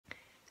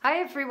Hi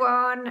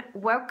everyone,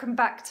 welcome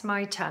back to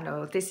my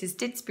channel. This is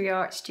Didsbury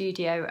Art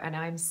Studio and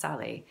I'm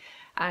Sally.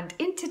 And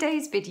in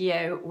today's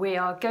video, we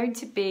are going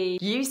to be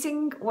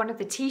using one of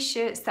the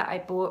t-shirts that I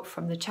bought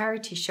from the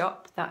charity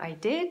shop that I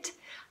did.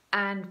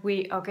 And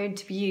we are going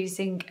to be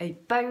using a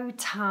bow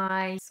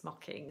tie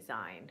smocking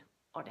design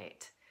on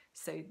it.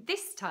 So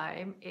this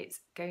time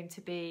it's going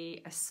to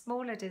be a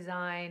smaller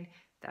design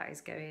that is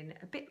going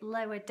a bit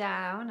lower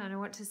down, and I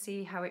want to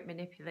see how it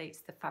manipulates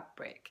the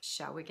fabric.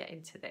 Shall we get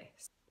into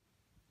this?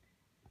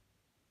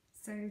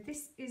 So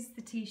this is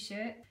the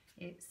t-shirt.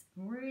 It's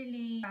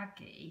really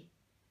baggy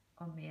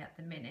on me at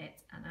the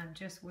minute, and I'm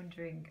just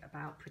wondering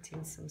about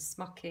putting some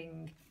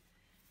smocking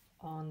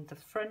on the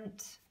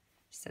front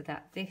so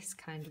that this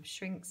kind of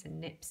shrinks and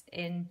nips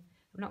in.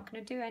 I'm not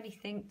going to do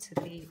anything to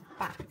the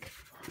back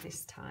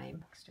this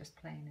time. It's just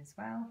plain as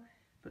well,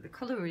 but the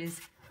colour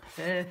is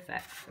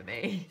perfect for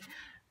me,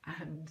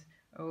 and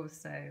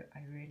also I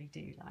really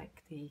do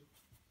like the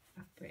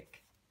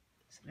fabric.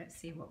 So let's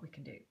see what we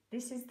can do.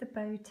 This is the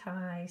bow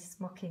tie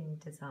smocking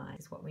design,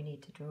 is what we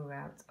need to draw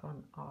out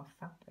on our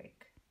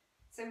fabric.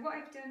 So what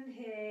I've done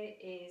here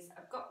is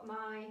I've got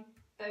my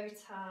bow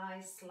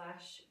tie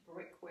 /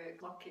 brickwork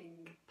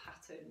smocking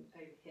pattern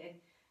over here,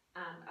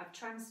 and I've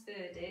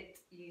transferred it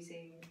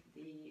using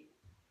the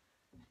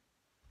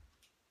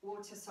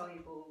water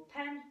soluble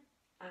pen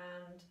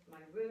and my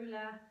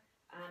ruler,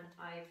 and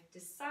I've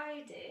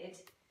decided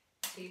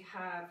to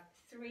have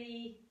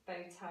 3 bow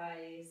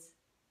ties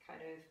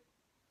kind of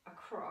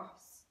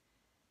across,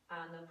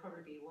 and there'll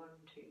probably be 1,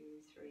 2,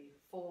 3,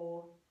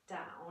 4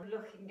 down,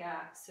 looking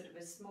at sort of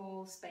a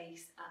small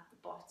space at the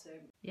bottom.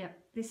 Yep,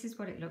 this is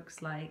what it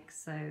looks like.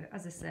 So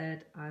as I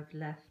said, I've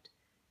left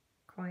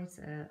quite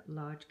a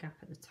large gap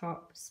at the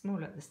top,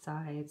 small at the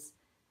sides,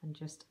 and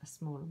just a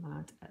small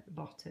amount at the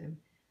bottom,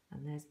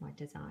 and there's my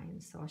design.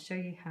 So I'll show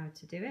you how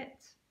to do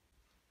it.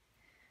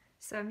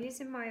 So I'm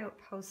using my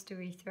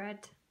upholstery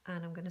thread,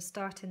 and I'm going to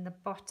start in the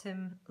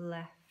bottom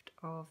left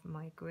of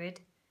my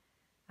grid.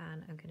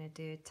 And I'm going to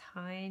do a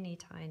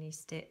tiny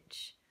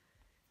stitch,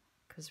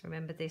 because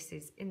remember, this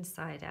is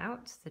inside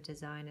out. The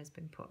design has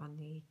been put on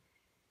the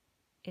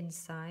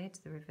inside,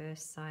 the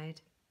reverse side,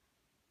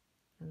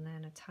 and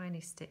then a tiny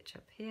stitch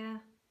up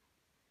here,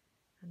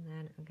 and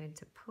then I'm going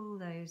to pull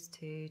those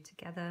 2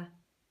 together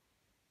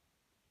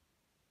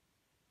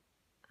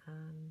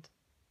and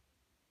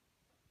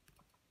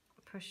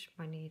push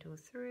my needle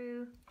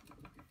through,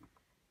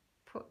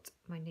 put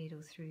my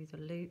needle through the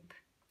loop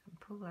and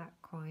pull that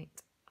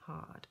quite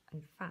hard.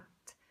 In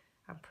fact,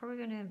 I'm probably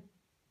going to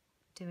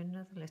do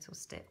another little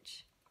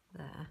stitch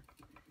there.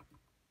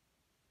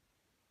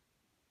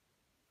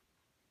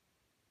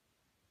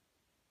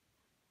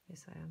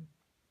 Yes, I am.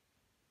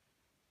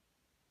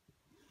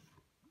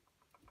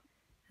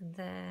 And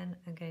then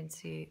I'm going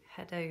to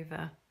head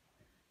over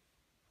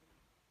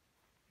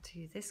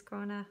to this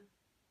corner,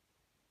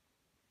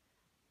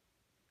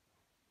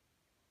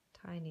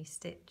 tiny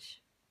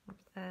stitch up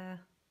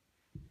there,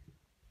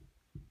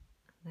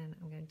 and then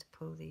I'm going to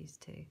pull these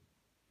 2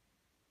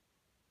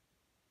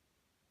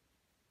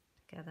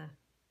 together.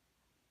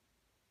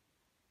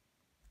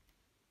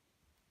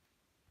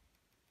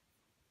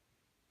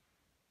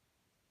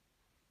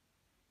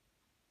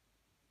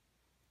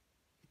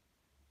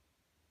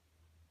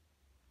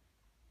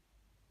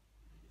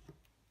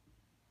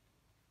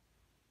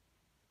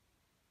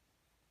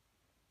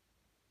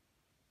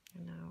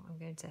 And now I'm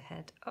going to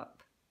head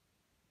up,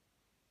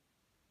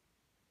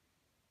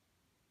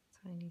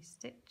 tiny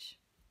stitch,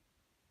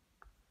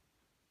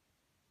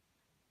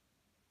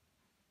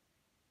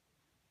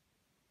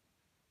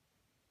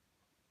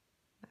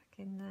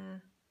 in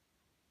there,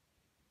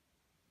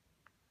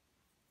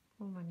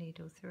 pull my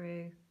needle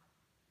through,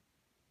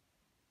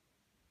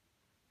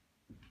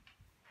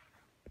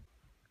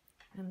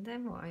 and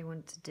then what I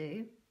want to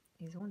do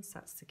is, once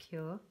that's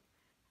secure,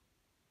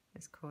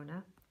 this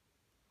corner,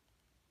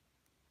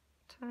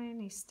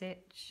 tiny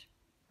stitch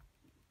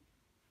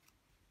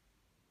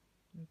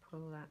and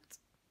pull that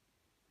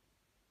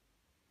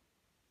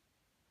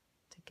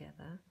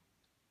together,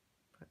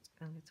 put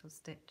a little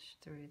stitch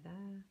through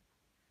there.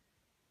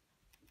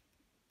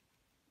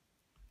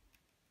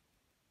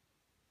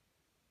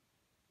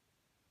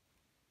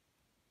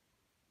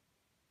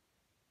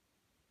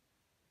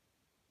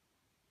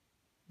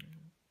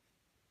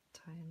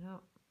 Tie a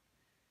knot.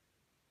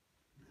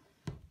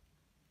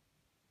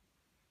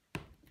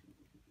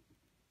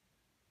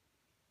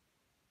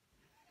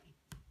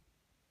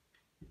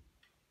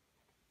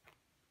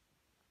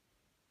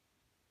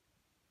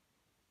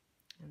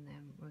 And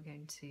then we're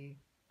going to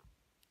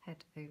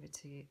head over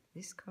to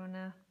this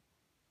corner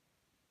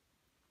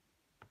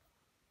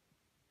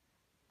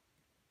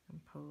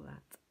and pull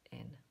that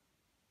in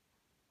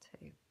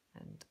too,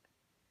 and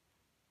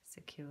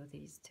secure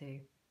these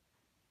 2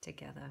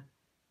 together.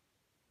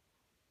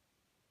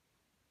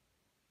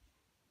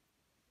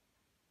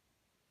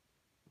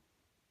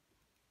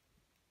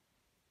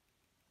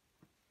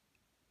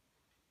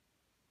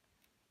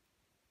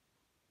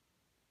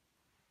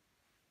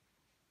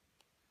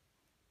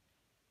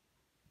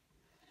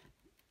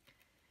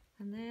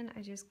 And then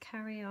I just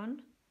carry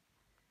on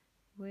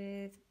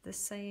with the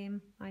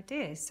same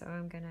idea. So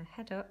I'm going to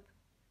head up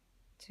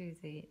to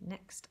the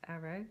next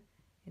arrow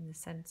in the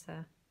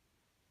center.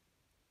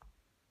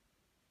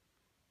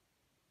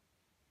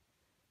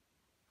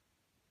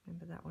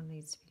 Remember that one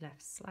needs to be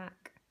left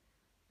slack,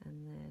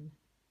 and then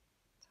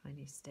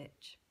tiny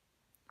stitch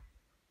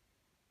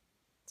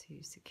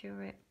to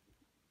secure it.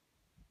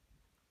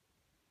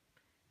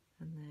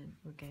 And then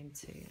we're going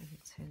to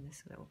turn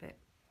this a little bit.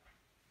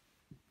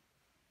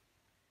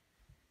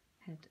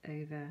 Head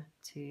over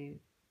to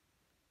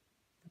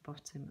the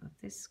bottom of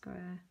this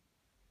square.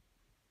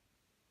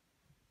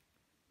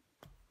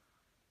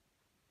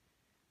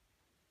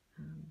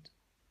 And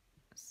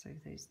sew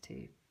those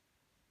two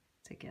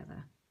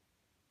together.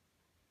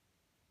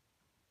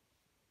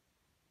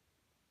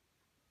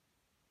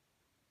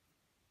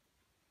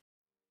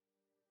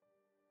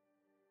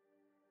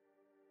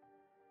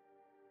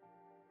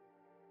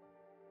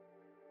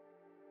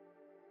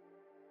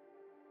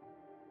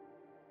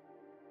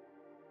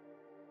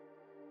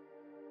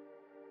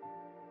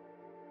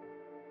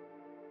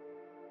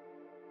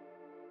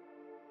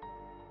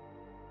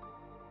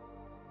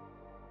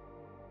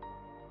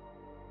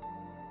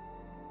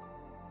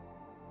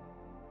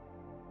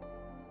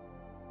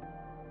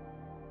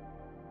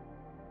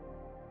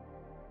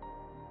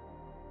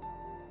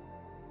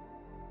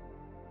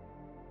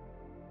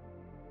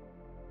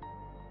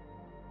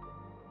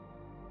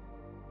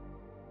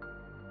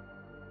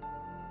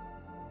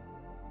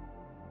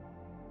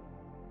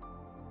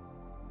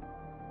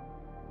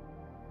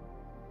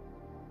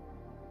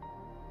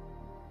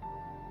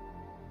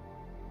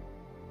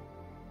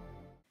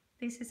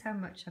 This is how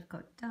much I've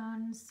got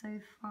done so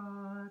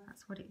far.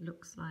 That's what it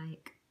looks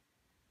like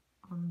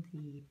on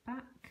the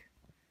back.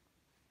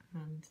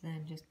 And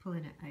then just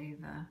pulling it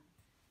over,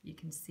 you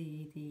can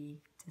see the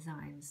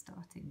design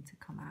starting to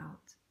come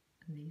out.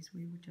 And these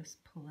we will just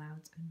pull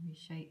out and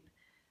reshape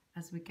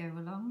as we go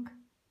along.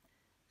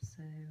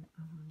 So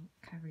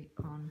I'll carry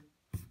on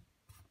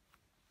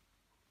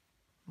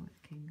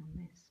working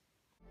on this.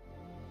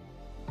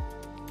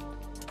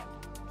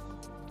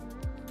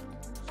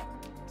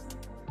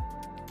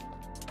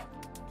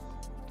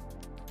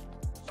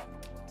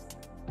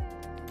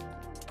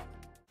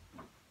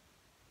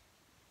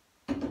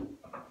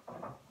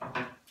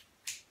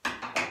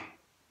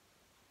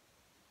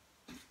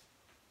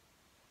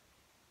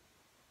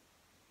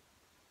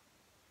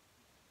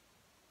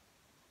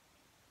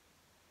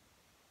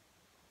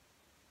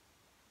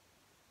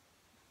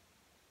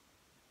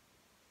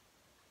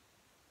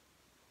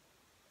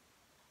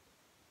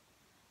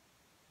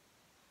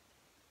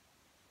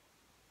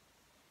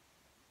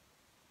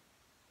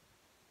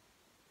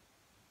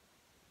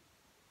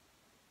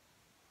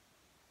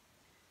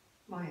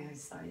 My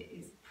eyesight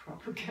is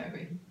proper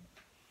going.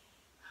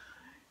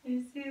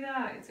 You see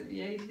that? It took me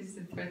ages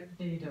to thread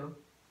the needle.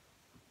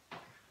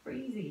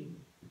 Crazy.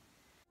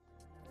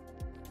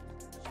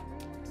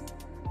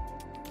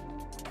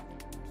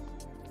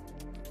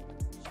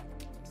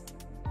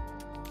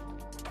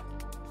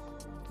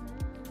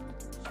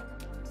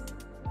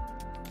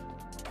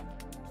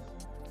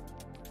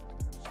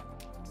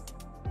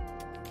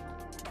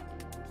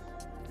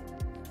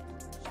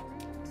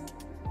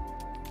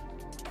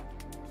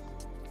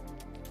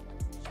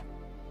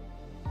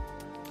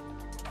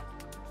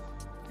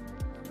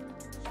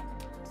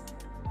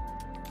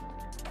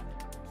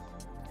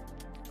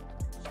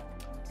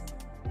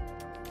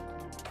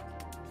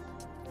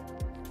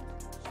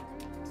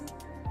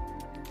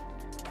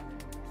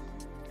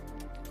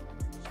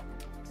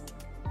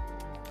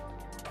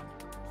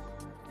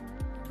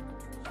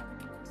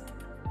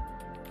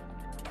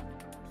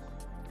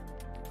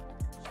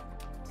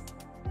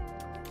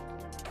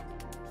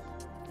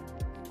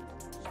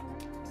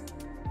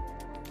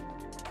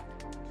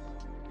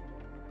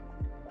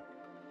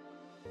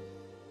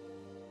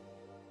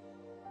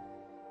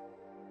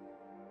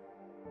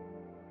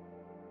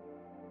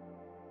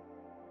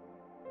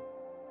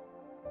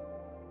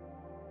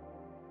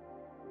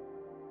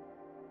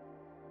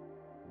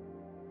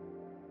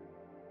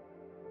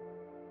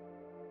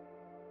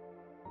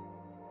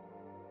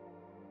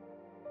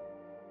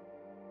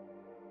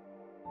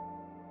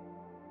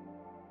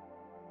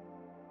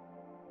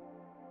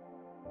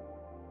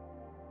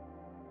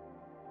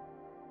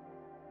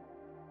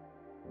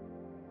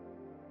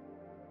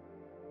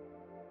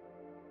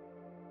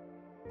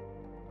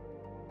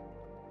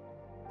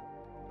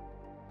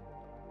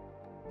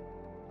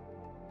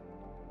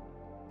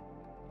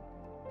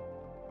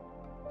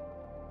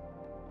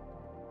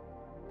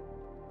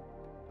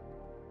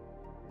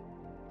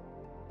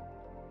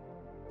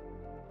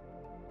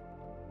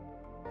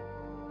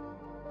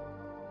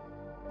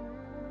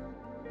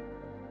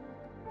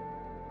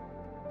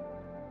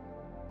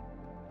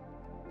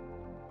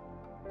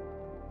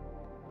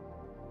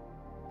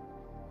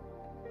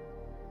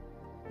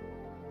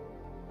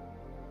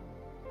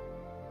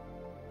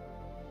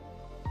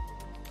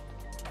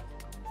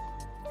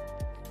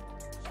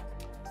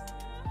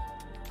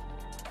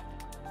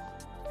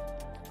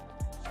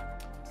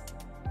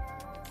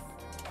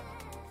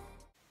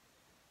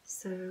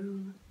 So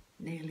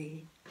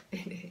nearly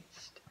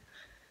finished.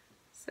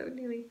 So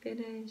nearly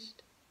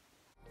finished.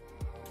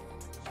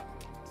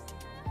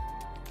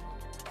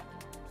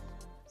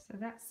 So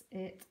that's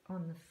it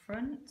on the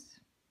front.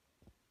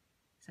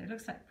 So it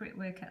looks like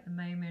brickwork at the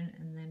moment,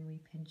 and then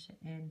we pinch it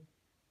in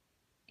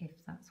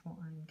if that's what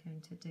I'm going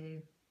to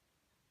do.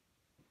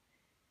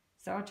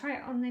 So I'll try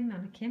it on the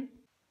mannequin.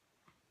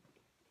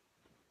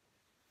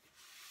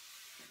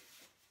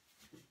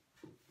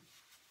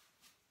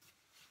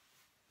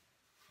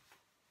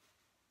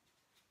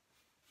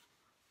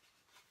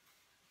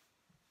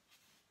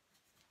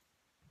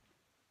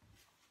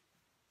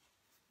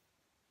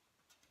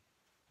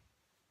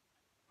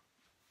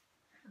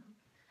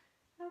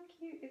 How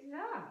cute is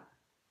that?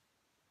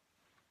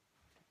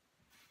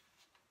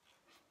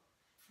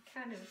 It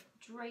kind of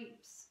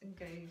drapes and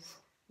goes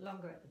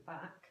longer at the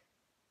back,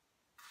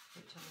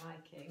 which I'm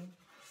liking.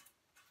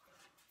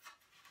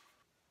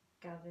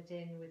 Gathered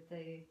in with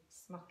the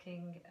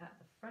smocking at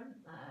the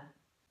front there.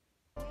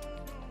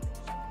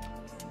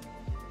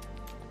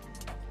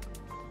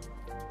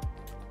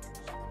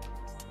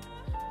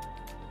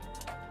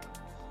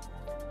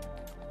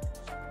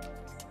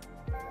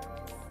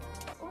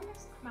 It's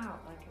almost come out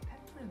like a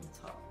peplum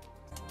top.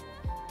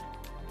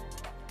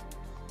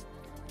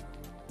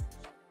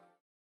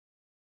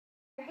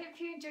 I hope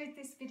you enjoyed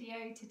this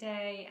video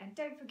today, and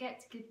don't forget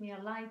to give me a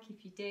like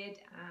if you did,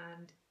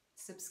 and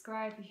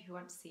subscribe if you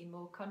want to see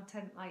more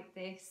content like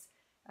this.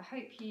 I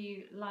hope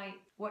you like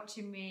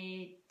watching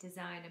me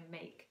design and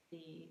make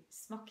the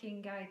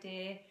smocking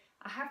idea.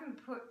 I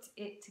haven't put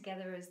it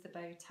together as the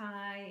bow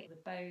tie,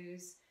 the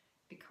bows,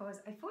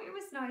 because I thought it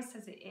was nice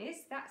as it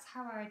is. That's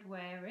how I'd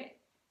wear it.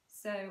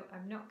 So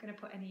I'm not going to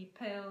put any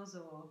pearls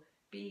or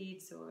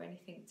beads or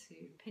anything to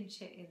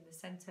pinch it in the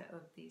centre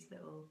of these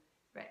little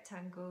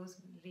rectangles.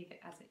 I'm going to leave it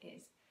as it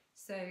is.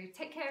 So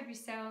take care of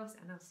yourselves,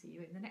 and I'll see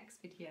you in the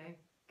next video.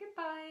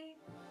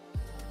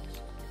 Goodbye.